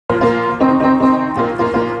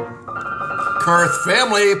Kurth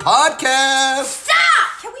Family Podcast.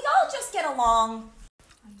 Stop! Can we all just get along?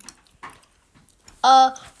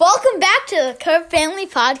 Welcome back to the Kurth Family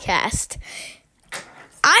Podcast.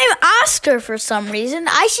 I'm Oscar for some reason.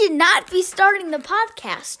 I should not be starting the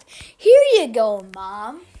podcast. Here you go,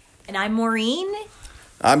 Mom. And I'm Maureen.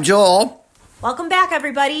 I'm Joel. Welcome back,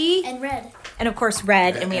 everybody. And Red. And of course,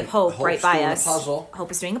 Red, and we have Hope right by us.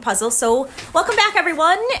 Hope is doing a puzzle. So, welcome back,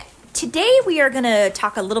 everyone. Today, we are going to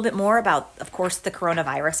talk a little bit more about, of course, the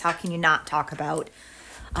coronavirus. How can you not talk about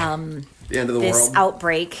The end of the this world.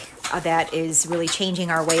 outbreak that is really changing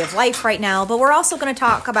our way of life right now? But we're also going to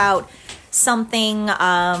talk about something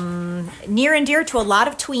near and dear to a lot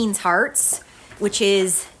of tweens' hearts, which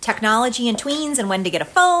is technology and tweens and when to get a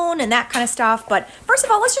phone and that kind of stuff. But first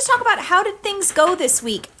of all, let's just talk about how did things go this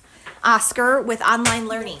week, Oscar, with online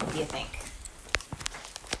learning, do you think?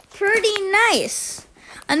 Pretty nice.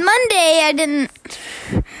 On Monday, I didn't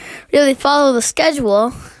really follow the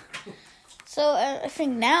schedule. So I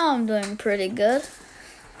think now I'm doing pretty good.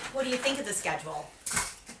 What do you think of the schedule?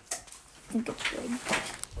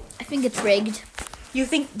 I think it's rigged. You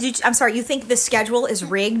think, you think the schedule is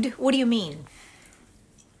rigged? What do you mean?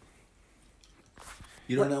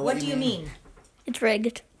 You don't know what do you mean? It's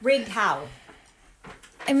rigged. Rigged how?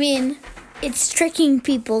 I mean, it's tricking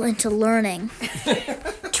people into learning.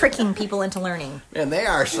 Tricking people into learning. Man, they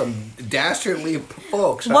are some dastardly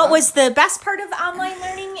folks. What was the best part of online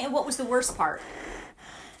learning and what was the worst part?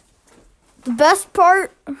 The best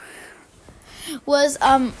part was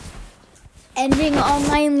ending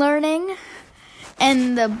online learning,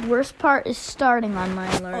 and the worst part is starting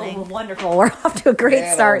online learning. Oh, wonderful. We're off to a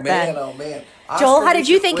great start then. Oh, man. Joel, Oscar, how did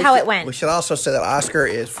you think how it went? We should also say that Oscar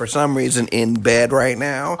is, for some reason, in bed right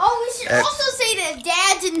now. Oh, we should also say that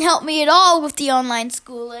Dad didn't help me at all with the online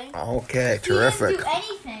schooling. Okay, terrific. He didn't do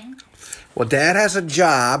anything. Well, Dad has a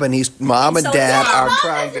job, and Mom and Dad are Mom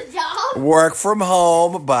trying has a to job. work from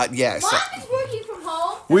home, but yes. Mom is working from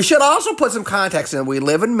home. We should also put some context in. We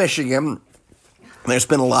live in Michigan. There's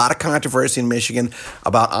been a lot of controversy in Michigan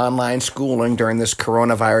about online schooling during this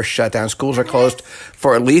coronavirus shutdown. Schools are closed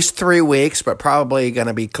for at least 3 weeks, but probably going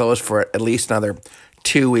to be closed for at least another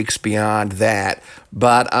 2 weeks beyond that.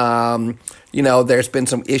 But, there's been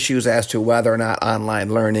some issues as to whether or not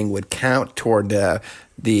online learning would count toward the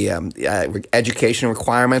education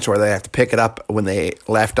requirements, or they have to pick it up when they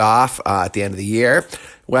left off at the end of the year.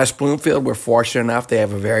 West Bloomfield, we're fortunate enough. They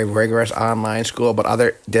have a very rigorous online school, but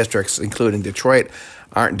other districts, including Detroit,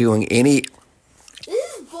 aren't doing any.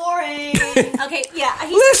 This is boring. Okay, yeah,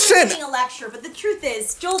 he's giving a lecture, but the truth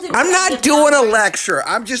is, Joel didn't. I'm not doing a lecture.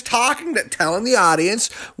 I'm just telling the audience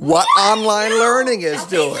what online learning is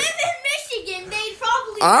They doing. live in Michigan. They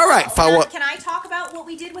probably All right, know. Can I talk about what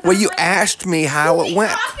we did with Well, you online? asked me how it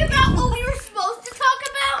went. Talk about what we were supposed to talk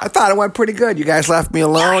about. I thought it went pretty good. You guys left me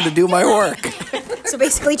alone to do my work. So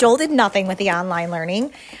basically, Joel did nothing with the online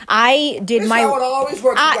learning. I did my. How it always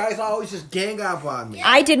works. You guys always just gang up on me.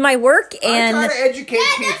 I did my work, and I try to educate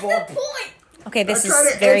people. That's the point. okay, this I try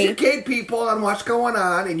is to very. educate people on what's going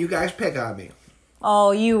on, and you guys pick on me.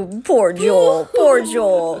 Oh, you poor Joel, poor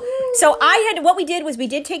Joel. So what we did was we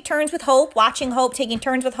did take turns with Hope, watching Hope, taking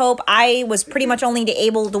turns with Hope. I was pretty much only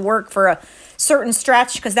able to work for a certain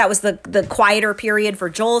stretch because that was the quieter period for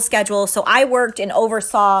Joel's schedule. So I worked and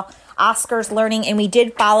oversaw Oscar's learning, and we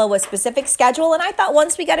did follow a specific schedule. And I thought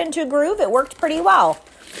once we got into a groove, it worked pretty well.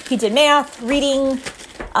 He did math, reading,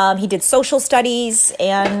 he did social studies,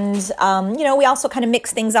 and, we also kind of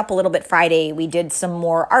mixed things up a little bit Friday. We did some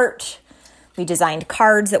more art. We designed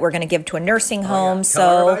cards that we're going to give to a nursing home. Yeah.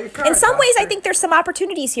 So in some ways, I think there's some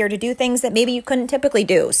opportunities here to do things that maybe you couldn't typically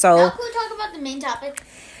do. So Now can we talk about the main topic?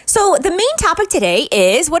 So the main topic today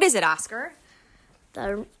is, what is it, Oscar?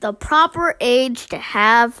 The proper age to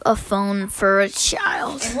have a phone for a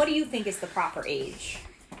child. And what do you think is the proper age?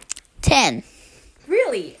 10.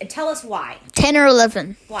 Really? And tell us why. 10 or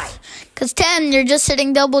 11. Why? Because 10, you're just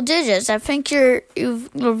hitting double digits. I think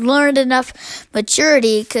you've learned enough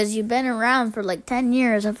maturity because you've been around for like 10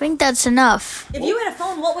 years. I think that's enough. If you had a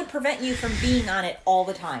phone, what would prevent you from being on it all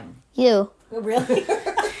the time? You. Really?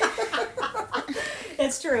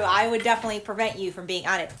 That's true. I would definitely prevent you from being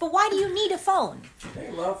on it. But why do you need a phone? Hey,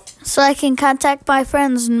 love. So I can contact my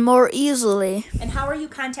friends more easily. And how are you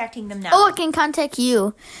contacting them now? Oh, I can contact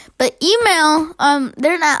you. But email,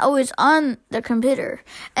 they're not always on the computer.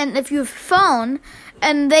 And if you have a phone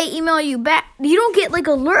and they email you back, you don't get like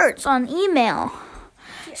alerts on email.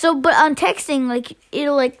 So, but on texting, like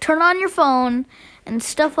it'll like turn on your phone and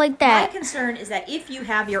stuff like that. My concern is that if you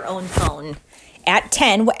have your own phone at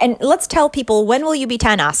 10, and let's tell people, when will you be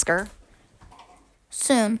 10, Oscar?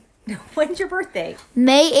 Soon. When's your birthday?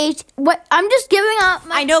 May 8th. What? I'm just giving up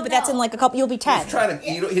my... I know, but that's in like a couple. You'll be 10.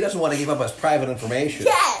 He doesn't want to give up his private information.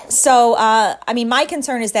 Yes. So, I mean, my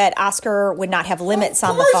concern is that Oscar would not have limits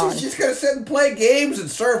on the phone. He's just going to sit and play games and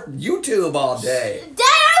surf YouTube all day. Dad,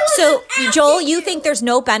 I So, wasn't Joel, asking you think there's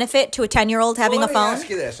no benefit to a 10-year-old having a phone? Let me ask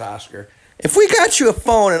you this, Oscar. If we got you a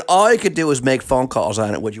phone and all you could do was make phone calls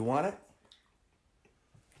on it, would you want it?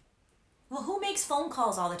 Well, who makes phone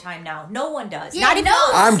calls all the time now? No one does. Yeah, Not even no.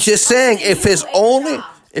 I'm just saying, if his only job.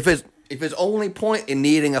 if his only point in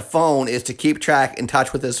needing a phone is to keep track in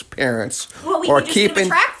touch with his parents, Well, we or could just give him a keeping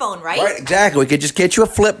track phone, right? right, exactly. We could just get you a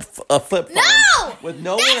flip phone No! with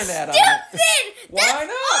no That's internet on stupid! it. Why not?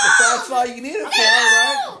 If that's all you need it for,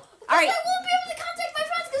 right? All right. I won't be able to contact my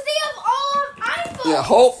friends because they have all iPhones. Yeah,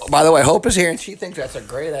 Hope. By the way, Hope is here, and she thinks that's a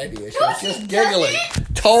great idea. She's No, just she giggling,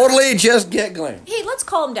 doesn't. totally just giggling. Hey, let's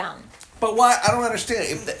calm down. But why? I don't understand.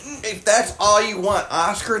 If that's all you want,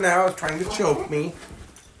 Oscar now is trying to choke me.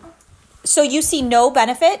 So you see no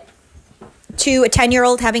benefit to a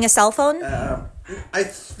 10-year-old having a cell phone?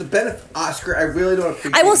 The benefit, Oscar. I really don't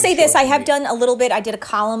appreciate. I will you say this. I choking have me. done a little bit. I did a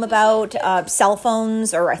column about cell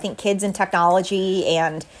phones, or I think kids and technology,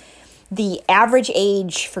 and the average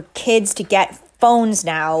age for kids to get phones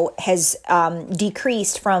now has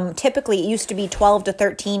decreased from typically it used to be 12 to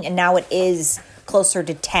 13, and now it is closer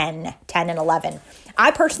to 10 and 11.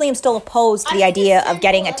 I personally am still opposed to the idea of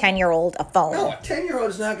getting a 10-year-old a phone. No, a 10-year-old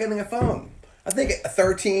is not getting a phone. I think at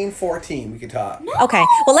 13, 14, we could talk. Okay,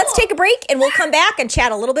 well, let's take a break, and we'll come back and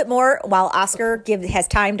chat a little bit more while Oscar has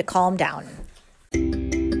time to calm down.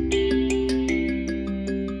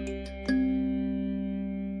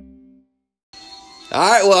 All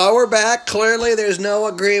right, well, we're back. Clearly, there's no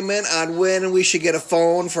agreement on when we should get a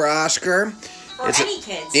phone for Oscar. For any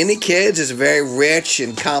kids. Any kids. It's a very rich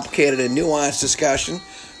and complicated and nuanced discussion.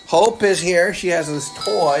 Hope is here. She has this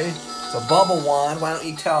toy. It's a bubble wand. Why don't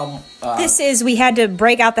you tell them? We had to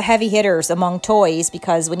break out the heavy hitters among toys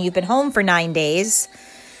because when you've been home for 9 days,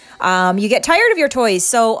 you get tired of your toys.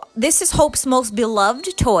 So this is Hope's most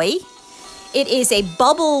beloved toy. It is a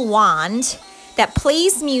bubble wand that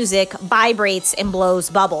plays music, vibrates, and blows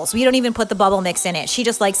bubbles. We don't even put the bubble mix in it. She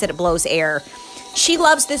just likes that it blows air. She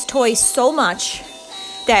loves this toy so much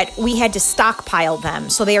that we had to stockpile them.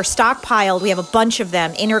 So they are stockpiled. We have a bunch of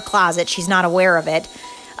them in her closet. She's not aware of it.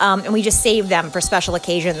 And we just save them for special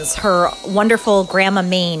occasions. Her wonderful Grandma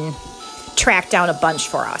Maine tracked down a bunch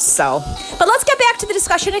for us. But let's get back to the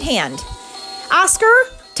discussion at hand. Oscar,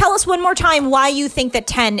 tell us one more time why you think that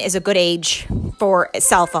 10 is a good age for a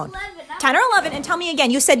cell phone. 10 or 11, and tell me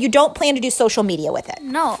again. You said you don't plan to do social media with it.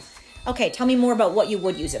 No. Okay, tell me more about what you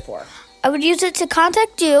would use it for. I would use it to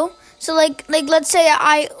contact you. So like let's say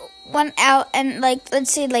I went out and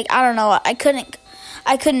let's say I don't know, I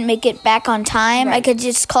couldn't make it back on time. Right. I could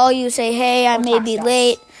just call you, say, "Hey, I may be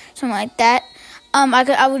late," something like that.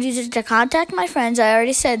 I would use it to contact my friends. I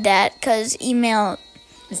already said that because email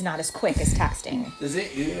Is not as quick as texting. Do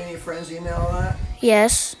any of your friends email a lot?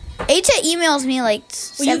 yes. Asa emails me Well,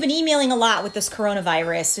 you've been emailing a lot with this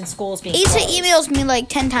coronavirus and schools being Asa closed. emails me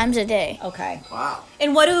 10 times a day. Okay. Wow.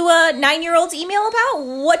 And what do 9-year-olds email about?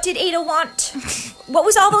 What did Ada want? What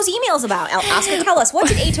was all those emails about? Oscar, tell us. What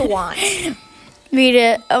did Ada want? Me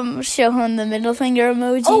to show him the middle finger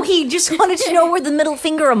emoji. Oh, he just wanted to know where the middle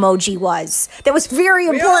finger emoji was. That was very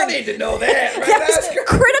We all important. need to know that, right, That was Oscar?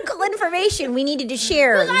 critical information we needed to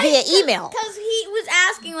share via email. Because he was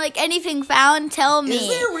asking anything found, tell me. Is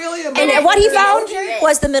there really a And middle what he finger found emoji?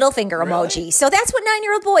 was the middle finger emoji. So that's what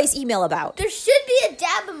 9-year-old boys email about. There should be a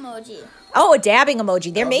dab emoji. Oh, a dabbing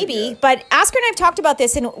emoji. There Oh, may be. yeah. But Oscar and I have talked about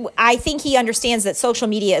this, and I think he understands that social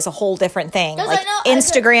media is a whole different thing. Because Like I know-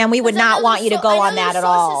 Instagram, we would because I not know want you to there's go I know on that there's at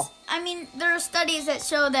all. sources- I mean, there are studies that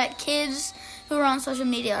show that kids who are on social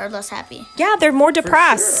media are less happy. Yeah, they're more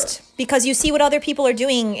depressed because you see what other people are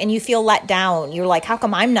doing and you feel let down. You're like, how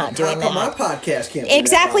come I'm not doing How come my that? podcast can't be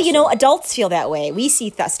Exactly. that You know, awesome? adults feel that way. We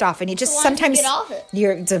see that stuff, and you just So why don't you sometimes get off it?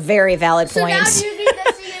 It's a very valid So point. now do you need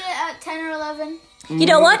to see it at 10 or 11? You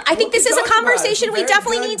know what? I think We this is can a talk about it. conversation It's a we very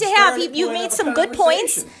definitely good need to have. starting You've point made of a some good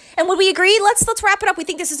points. conversation. And would we agree? Let's wrap it up. We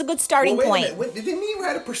think this is a good starting Well, wait a point. minute. Didn't he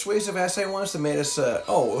write a persuasive essay once that made us? It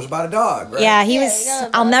was about a dog, right? Yeah, he Yeah, was. you got it,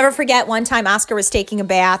 I'll bud. never forget one time Oscar was taking a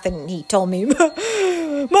bath and he told me, my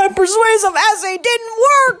persuasive essay didn't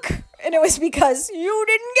work. And it was because you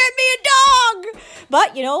didn't get me a dog.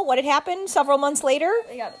 But you know what had happened several months later?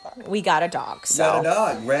 We got a dog. So Got a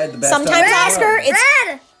dog. Red, the best sometimes, dog in the Oscar, world. it's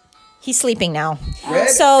Red! He's sleeping now. Red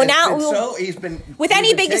So has now been he's been with he's any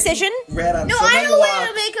been big taking decision? Red on No, so I many know way to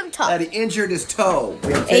walks make him talk. that he injured his toe.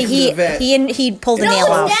 We had to take him to He the vet. he pulled the No, nail it's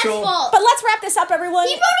out. Dad's Sure. fault. But let's wrap this up, everyone.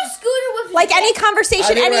 He rode a scooter with his Like any dad.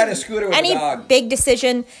 conversation, I never any had a scooter with any a dog. big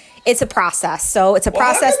decision, it's a process. So it's a Well,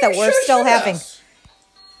 how process come that you we're shushed still having. us?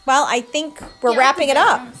 Well, I think we're Yeah, wrapping it I'm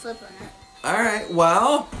up. gonna slip on it. All right.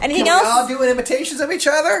 Well, Anything can else? we all do imitations of each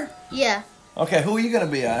other? Yeah, Okay. Who are you gonna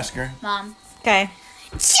be, Oscar? Mom. Okay.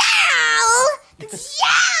 Ciao!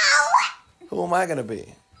 Ciao! Who am I gonna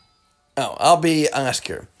be? Oh, I'll be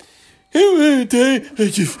Oscar. Hey, Dad, hey,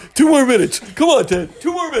 just 2 more minutes. Come on, Dad.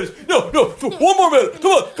 2 more minutes. No, 1 more minute.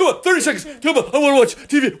 Come on. 30 seconds. Come on, I want to watch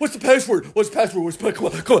TV. What's the password?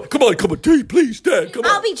 Come on. Dad, please, Dad, come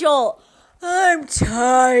on. I'll be Joel. I'm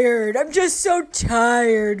tired. I'm just so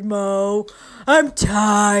tired, Mo. I'm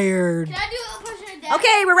tired. Can I do an impression of Dad?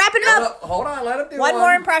 Okay, we're wrapping up. Hold on. Let him do One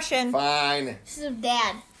more impression. Fine. This is of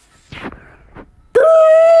Dad.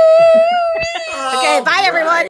 Okay, bye everyone.